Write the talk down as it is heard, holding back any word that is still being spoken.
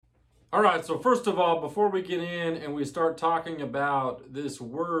All right, so first of all, before we get in and we start talking about this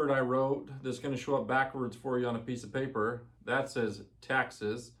word I wrote that's going to show up backwards for you on a piece of paper, that says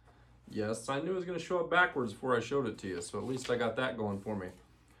taxes. Yes, I knew it was going to show up backwards before I showed it to you, so at least I got that going for me.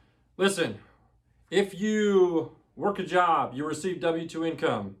 Listen, if you work a job, you receive W-2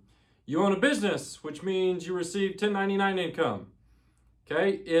 income. You own a business, which means you receive 1099 income.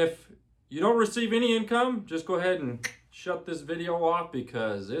 Okay, if you don't receive any income, just go ahead and shut this video off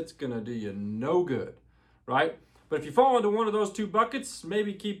because it's going to do you no good, right? But if you fall into one of those two buckets,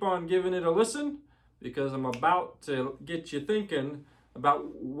 maybe keep on giving it a listen because I'm about to get you thinking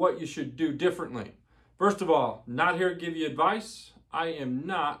about what you should do differently. First of all, not here to give you advice. I am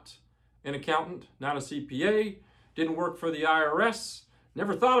not an accountant, not a CPA, didn't work for the IRS,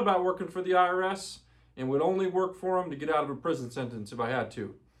 never thought about working for the IRS, and would only work for them to get out of a prison sentence if I had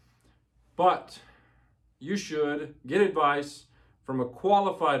to. But you should get advice from a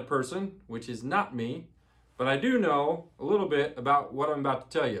qualified person, which is not me, but I do know a little bit about what I'm about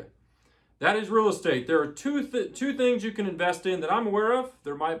to tell you. That is real estate. There are two things you can invest in that I'm aware of.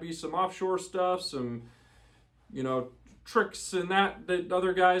 There might be some offshore stuff, some, tricks and that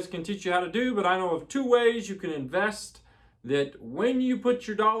other guys can teach you how to do, but I know of two ways you can invest that when you put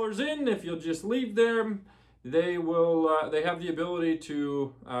your dollars in, if you'll just leave them, they have the ability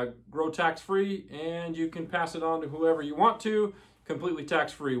to grow tax-free, and you can pass it on to whoever you want to, completely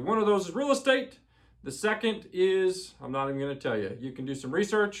tax-free. One of those is real estate. The second is, I'm not even going to tell you. You can do some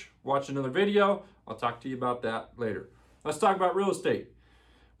research, watch another video. I'll talk to you about that later. Let's talk about real estate. I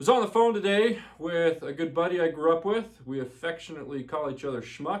was on the phone today with a good buddy I grew up with. We affectionately call each other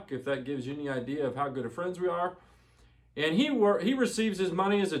Schmuck, if that gives you any idea of how good of friends we are. And he receives his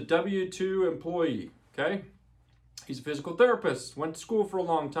money as a W-2 employee, okay? He's a physical therapist, went to school for a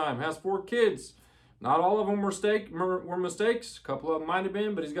long time, has 4 kids. Not all of them were mistakes. A couple of them might have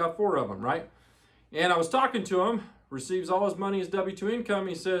been, but he's got 4 of them, right? And I was talking to him, receives all his money as W-2 income.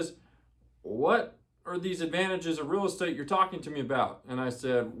 He says, what are these advantages of real estate you're talking to me about? And I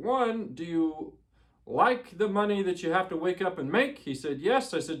said, one, do you like the money that you have to wake up and make? He said,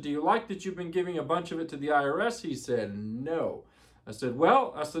 yes. I said, do you like that you've been giving a bunch of it to the IRS? He said, no. I said,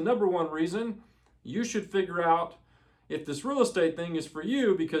 well, that's the number one reason. You should figure out if this real estate thing is for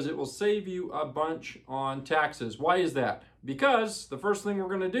you because it will save you a bunch on taxes. Why is that? Because the first thing we're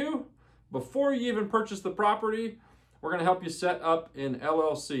going to do, before you even purchase the property, we're going to help you set up an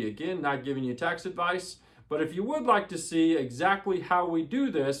LLC. Again, not giving you tax advice, but if you would like to see exactly how we do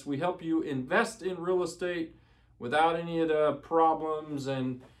this, we help you invest in real estate without any of the problems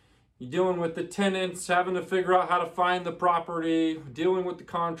and dealing with the tenants, having to figure out how to find the property, dealing with the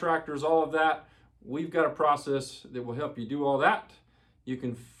contractors, all of that. We've got a process that will help you do all that. You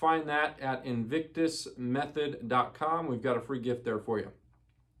can find that at invictusmethod.com. We've got a free gift there for you.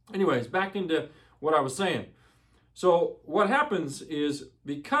 Anyways, back into what I was saying. So what happens is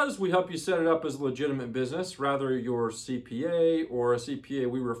because we help you set it up as a legitimate business, rather your CPA or a CPA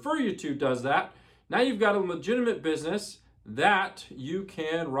we refer you to does that, now you've got a legitimate business that you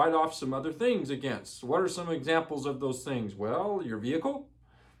can write off some other things against. What are some examples of those things? Well, your vehicle,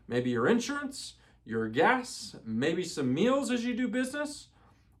 maybe your insurance, your gas, maybe some meals as you do business.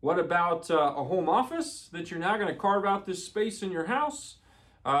 What about a home office that you're now going to carve out this space in your house?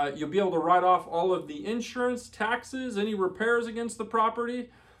 You'll be able to write off all of the insurance, taxes, any repairs against the property.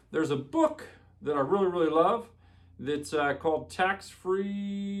 There's a book that I really, really love that's called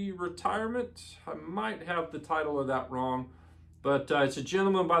Tax-Free Retirement. I might have the title of that wrong, but it's a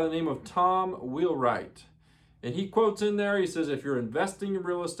gentleman by the name of Tom Wheelwright. And he quotes in there, he says, if you're investing in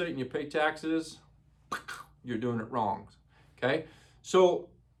real estate and you pay taxes, you're doing it wrong, okay? So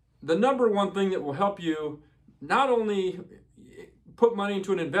the number one thing that will help you not only put money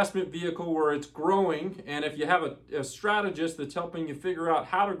into an investment vehicle where it's growing, and if you have a strategist that's helping you figure out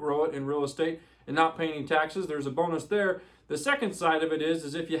how to grow it in real estate and not paying any taxes, there's a bonus there. The second side of it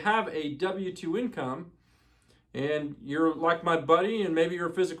is if you have a W-2 income and you're like my buddy and maybe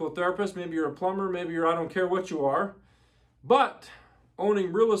you're a physical therapist, maybe you're a plumber, maybe you're I don't care what you are, but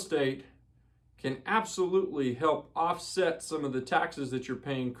owning real estate can absolutely help offset some of the taxes that you're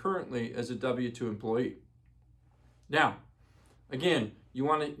paying currently as a W-2 employee. Now, again, you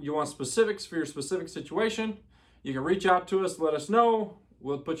want specifics for your specific situation, you can reach out to us, let us know.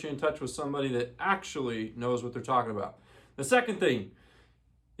 We'll put you in touch with somebody that actually knows what they're talking about. The second thing,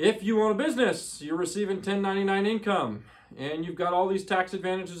 if you own a business, you're receiving 1099 income, and you've got all these tax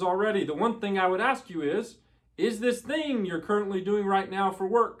advantages already, the one thing I would ask you is this thing you're currently doing right now for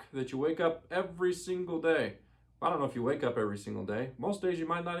work that you wake up every single day? I don't know if you wake up every single day. Most days you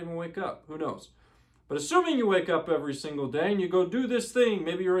might not even wake up. Who knows? But assuming you wake up every single day and you go do this thing,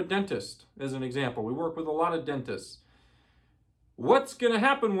 maybe you're a dentist, as an example. We work with a lot of dentists. What's going to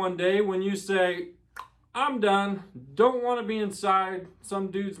happen one day when you say, I'm done, don't want to be inside some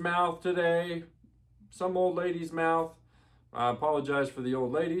dude's mouth today, some old lady's mouth. I apologize for the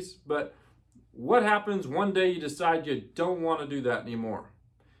old ladies, but what happens one day you decide you don't want to do that anymore?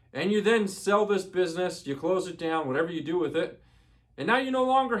 And you then sell this business, you close it down, whatever you do with it, and now you no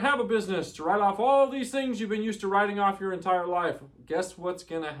longer have a business to write off all these things you've been used to writing off your entire life. Guess what's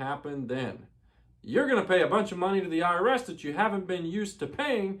going to happen then? You're going to pay a bunch of money to the IRS that you haven't been used to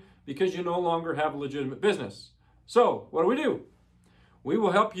paying because you no longer have a legitimate business. So, what do? We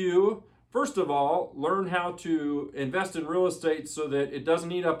will help you, first of all, learn how to invest in real estate so that it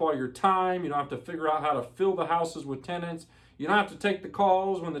doesn't eat up all your time. You don't have to figure out how to fill the houses with tenants. You don't have to take the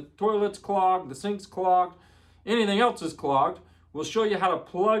calls when the toilet's clogged, the sink's clogged, anything else is clogged. We'll show you how to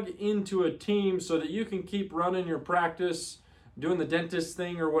plug into a team so that you can keep running your practice, doing the dentist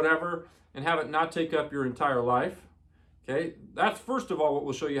thing or whatever, and have it not take up your entire life. Okay, that's first of all what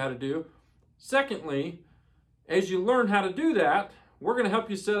we'll show you how to do. Secondly, as you learn how to do that, we're going to help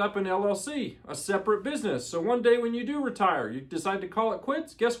you set up an LLC, a separate business. So one day when you do retire, you decide to call it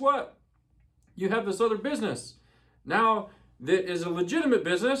quits, guess what? You have this other business now that is a legitimate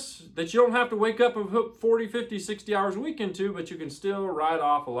business that you don't have to wake up and put 40, 50, 60 hours a week into, but you can still write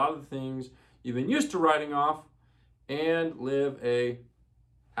off a lot of the things you've been used to writing off and live a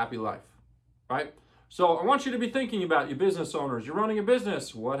happy life, right? So I want you to be thinking about you business owners. You're running a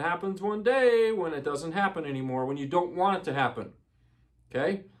business. What happens one day when it doesn't happen anymore, when you don't want it to happen?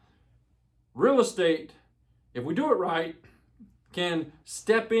 Okay? Real estate, if we do it right, can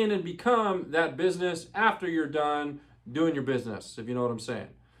step in and become that business after you're done doing your business, if you know what I'm saying.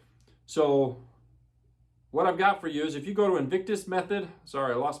 So what I've got for you is if you go to Invictus Method,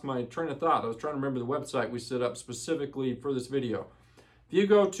 sorry, I lost my train of thought. I was trying to remember the website we set up specifically for this video. If you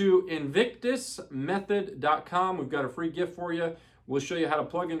go to invictusmethod.com, we've got a free gift for you. We'll show you how to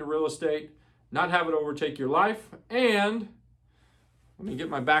plug into real estate, not have it overtake your life, and let me get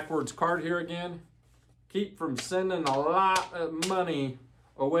my backwards card here again. Keep from sending a lot of money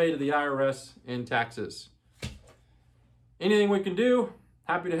away to the IRS in taxes. Anything we can do,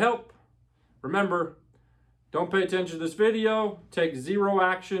 happy to help. Remember, don't pay attention to this video. Take zero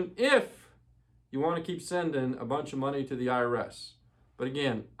action if you want to keep sending a bunch of money to the IRS. But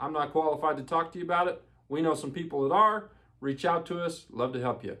again, I'm not qualified to talk to you about it. We know some people that are. Reach out to us. Love to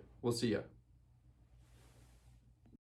help you. We'll see you.